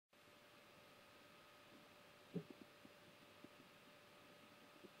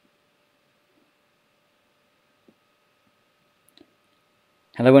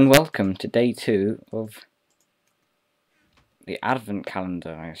Hello and welcome to day 2 of the advent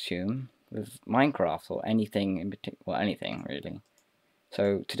calendar, I assume, with Minecraft or anything in particular, well, anything really.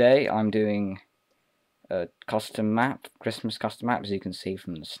 So today I'm doing a custom map, Christmas custom map, as you can see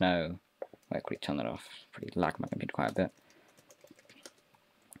from the snow. I'll quickly turn that off, pretty lag my computer quite a bit.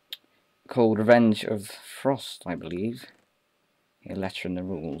 Called Revenge of Frost, I believe. A letter in the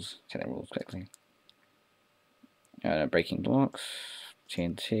rules, check the rules quickly. Breaking blocks,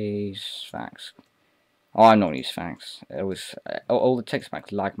 TNT, facts. Oh, I'm not using facts. It was all the text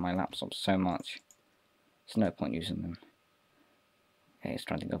packs lag my laptop so much. There's no point using them. Okay, it's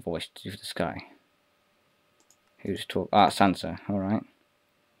trying to think of a voice to do for the sky. Who's talking? Ah, Santa. All right.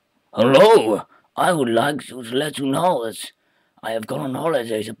 Hello, I would like to let you know that I have gone on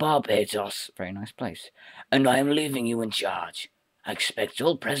holiday to Barbados. Very nice place. And I am leaving you in charge. I expect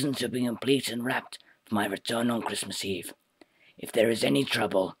all presents to be complete and wrapped for my return on Christmas Eve. If there is any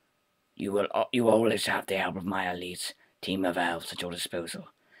trouble, you always have the help of my elite team of elves at your disposal.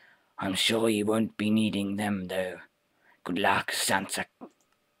 I'm sure you won't be needing them, though. Good luck, Santa.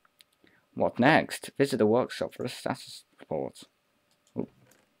 What next? Visit the workshop for a status report. Ooh,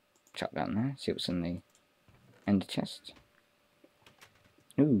 chuck down there. See what's in the ender chest.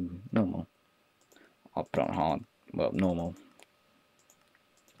 Ooh, normal. I'll put on hard. Well, normal.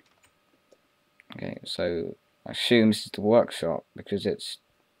 Okay, so I assume this is the workshop because it's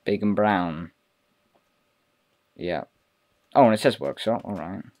big and brown. Yeah. Oh, and it says workshop.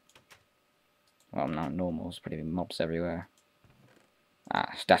 Alright. Well, no, normal. There's pretty big mobs everywhere.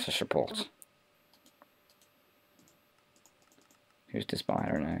 Ah, status report. Who's this by?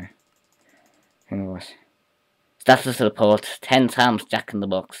 I don't know. Who knows? Status report, 10 times Jack in the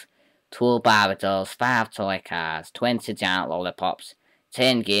Box, 2 Barbados, 5 toy cars, 20 giant lollipops,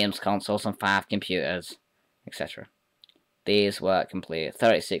 10 games consoles and 5 computers, etc. These were complete,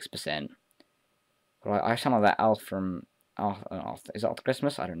 36%. Right, I sound like that elf from is it After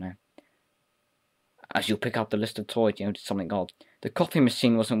Christmas? I don't know. As you pick up the list of toys, you notice something odd. The coffee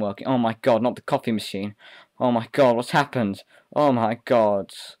machine wasn't working. Oh my god, not the coffee machine. Oh my god, what's happened? Oh my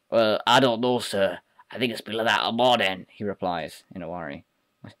god. Well, I don't know, sir. I think it's been like that all morning, he replies, in a worry.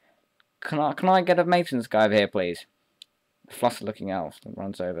 Can I get a maintenance guy over here, please? The flustered-looking elf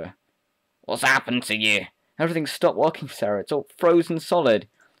runs over. What's happened to you? Everything stopped working, Sarah. It's all frozen solid.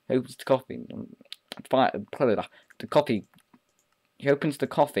 He opens the coffee. He opens the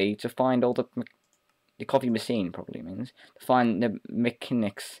coffee to find all the coffee machine, probably means, to find the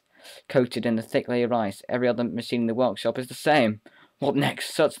mechanics coated in a thick layer of ice. Every other machine in the workshop is the same. What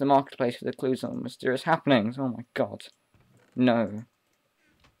next? Search the marketplace for the clues on mysterious happenings. Oh my god. No.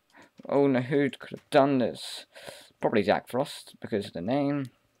 Oh no, who could have done this? Probably Jack Frost, because of the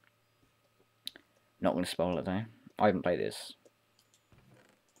name. Not going to spoil it though. I haven't played this.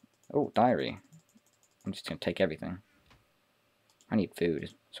 Oh, diary. I'm just going to take everything. I need food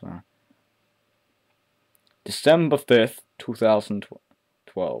as well. December 5th,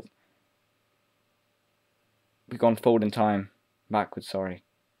 2012. We've gone forward in time. Backwards, sorry.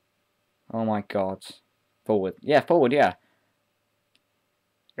 Oh my god. Forward. Yeah, forward, yeah.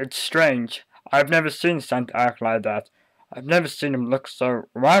 It's strange. I've never seen Santa act like that. I've never seen him look so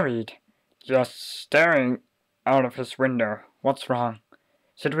worried. Just staring out of his window. What's wrong?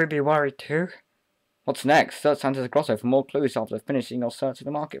 Should we be worried too? What's next? Search Santa's grotto for more clues after finishing your search of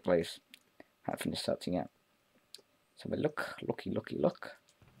the marketplace. I haven't finished searching yet. So we look.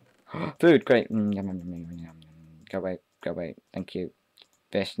 Food, great. Go away. Thank you.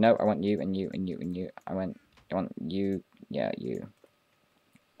 Fish, no, I want you and you and you and you. I want you, yeah, you.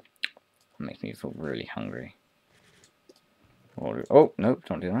 That makes me feel really hungry. Oh, no,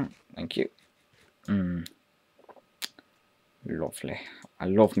 don't do that. Thank you. Lovely. I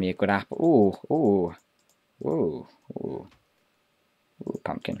love me a good apple. Ooh,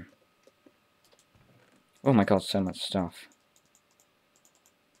 pumpkin. Oh my god, so much stuff.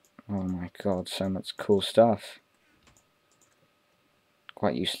 Oh my god, so much cool stuff.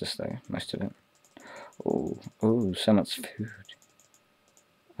 Quite useless though, most of it. Oh, so much food.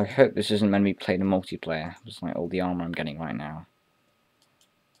 I hope this isn't meant to be played in multiplayer. It's like all the armor I'm getting right now.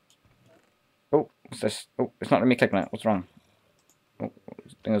 Oh, what's this? Oh, it's not letting me click on it. What's wrong? Oh, I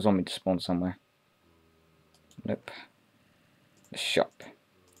think there's on me to spawn somewhere. Nope. The shop.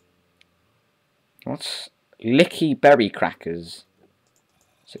 What's Licky Berry Crackers?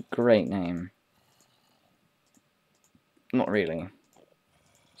 It's a great name. Not really.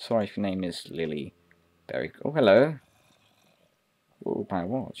 Sorry if your name is Lily Berry. Oh, hello. Oh, buy a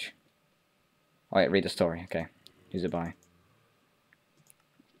watch. Oh, yeah, read the story. Okay. Who's it by?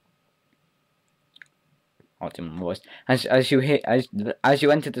 Optimum voice. As you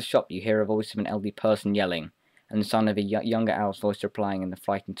enter the shop, you hear a voice of an elderly person yelling, and the sound of a younger elf's voice replying in a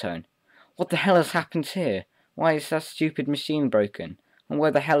frightened tone. What the hell has happened here? Why is that stupid machine broken? And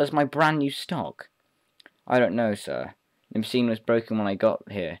where the hell is my brand new stock? I don't know, sir. The machine was broken when I got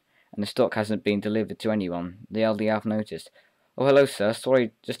here, and the stock hasn't been delivered to anyone. The elderly elf noticed. Oh, hello, sir.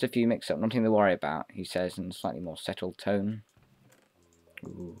 Sorry, just a few mix-up. Nothing to worry about, he says in a slightly more settled tone.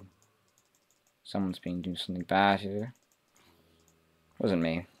 Ooh. Someone's been doing something bad here. Wasn't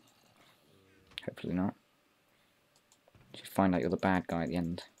me. Hopefully not. Should find out you're the bad guy at the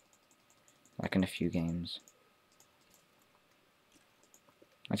end. Like in a few games.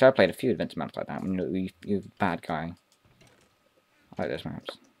 Actually, I played a few adventure maps like that when you're the bad guy. I like those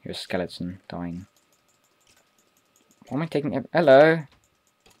maps. You're a skeleton dying. Why am I taking... Hello?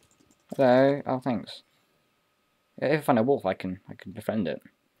 Hello? Oh, thanks. If I find a wolf, I can befriend it.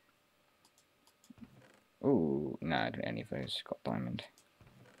 Ooh, no, I don't any of those. Got diamond.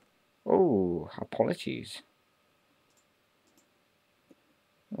 Oh, apologies.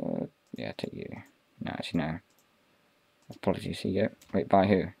 Yeah, take you. No, actually, no. Apologies, here you go. Wait, by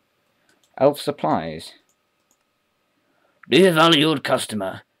who? Elf Supplies. Dear valued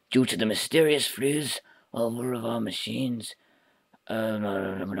customer, due to the mysterious freeze over of our machines, I'm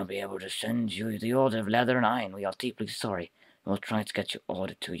not be able to send you the order of leather and iron. We are deeply sorry. We'll try to get your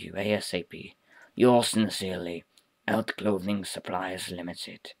order to you ASAP. Yours sincerely, Elf Clothing Supplies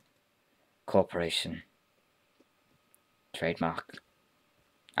Limited. Corporation. Trademark.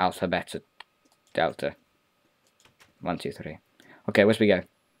 Alphabet Delta. 1, 2, 3. Okay, where's we go?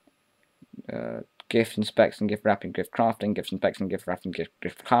 Gift inspection, gift wrapping, gift crafting, gift inspection, gift wrapping, gift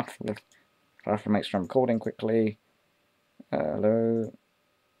crafting. I'll have to make sure I'm recording quickly. Hello.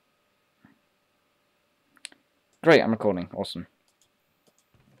 Great, I'm recording. Awesome.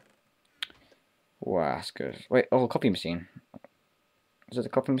 Wow, that's good. Wait, oh, copy machine. Is it the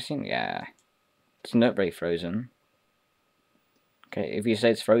copy machine? Yeah. It's not very frozen. Okay, if you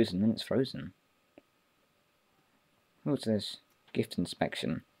say it's frozen, then it's frozen. What's this? Gift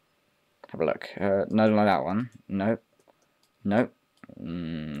inspection. Have a look. No, don't like that one. Nope. Nope.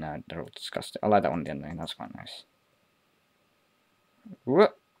 No, they're all disgusting. I like that one at the end though. That's quite nice.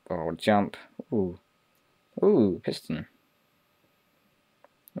 Whoop. Oh, jump. Ooh. Ooh, piston.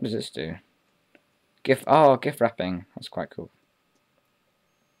 What does this do? Gift. Oh, gift wrapping. That's quite cool.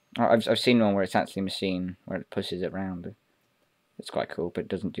 Oh, I've seen one where it's actually a machine where it pushes it around. It's quite cool, but it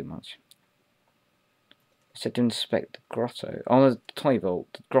doesn't do much. It said to inspect the grotto. Oh, the toy vault.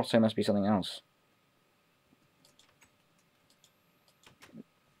 The grotto must be something else.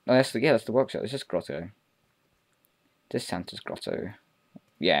 Oh, that's the workshop. It's just grotto. This Santa's grotto.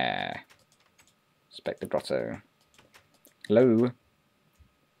 Yeah. Inspect the grotto. Hello.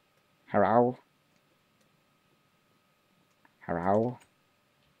 Hello. Hello.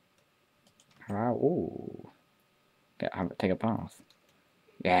 Hello. Ooh. Take a bath.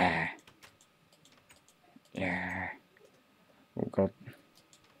 Yeah. Yeah. Oh god.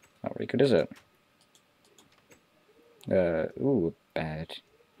 Not very good, is it? Ooh, bed.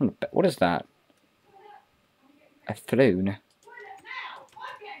 What is that? A throne.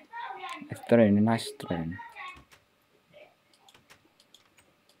 A throne, a nice throne.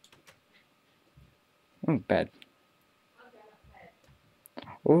 Oh, bed.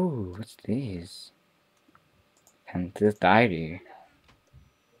 Oh, what's this? Santa's diary.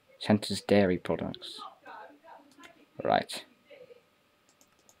 Santa's dairy products. Right.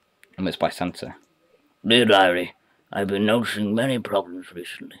 And it's by Santa. Dear diary, I've been noticing many problems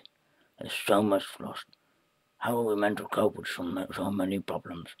recently. There's so much frost. How are we meant to cope with so many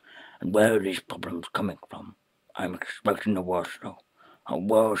problems? And where are these problems coming from? I'm expecting the worst though. Our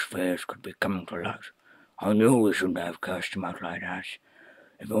worst fears could be coming to light. I knew we shouldn't have cursed him out like that.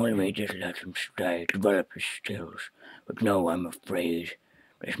 If only we just let him stay, develop his skills. But no, I'm afraid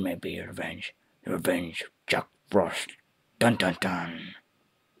this may be a revenge. The revenge of Jack Frost. Dun dun dun.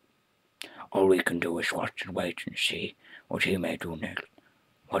 All we can do is watch and wait and see what he may do next.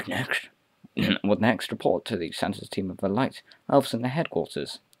 What next? What next? Report to the Santa's team of the light elves in their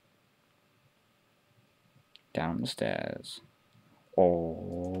headquarters. Down the stairs.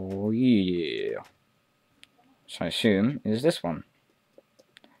 Oh yeah. So I assume is this one.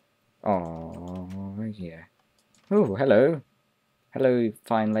 Oh yeah. Oh, hello. Hello,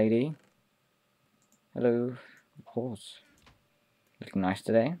 fine lady. Hello, horse. Looking nice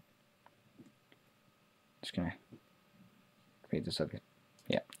today. Just gonna read this over.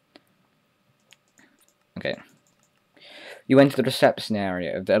 Yeah. Okay. You enter the reception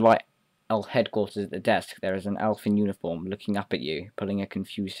area of the light elf headquarters. At the desk, there is an elf in uniform looking up at you, pulling a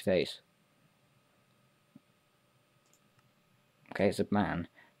confused face. Okay, it's a man.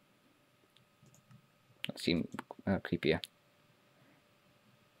 That seems creepier.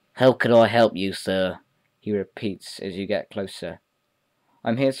 How can I help you, sir? He repeats as you get closer.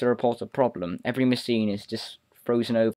 I'm here to report a problem. Every machine is just frozen over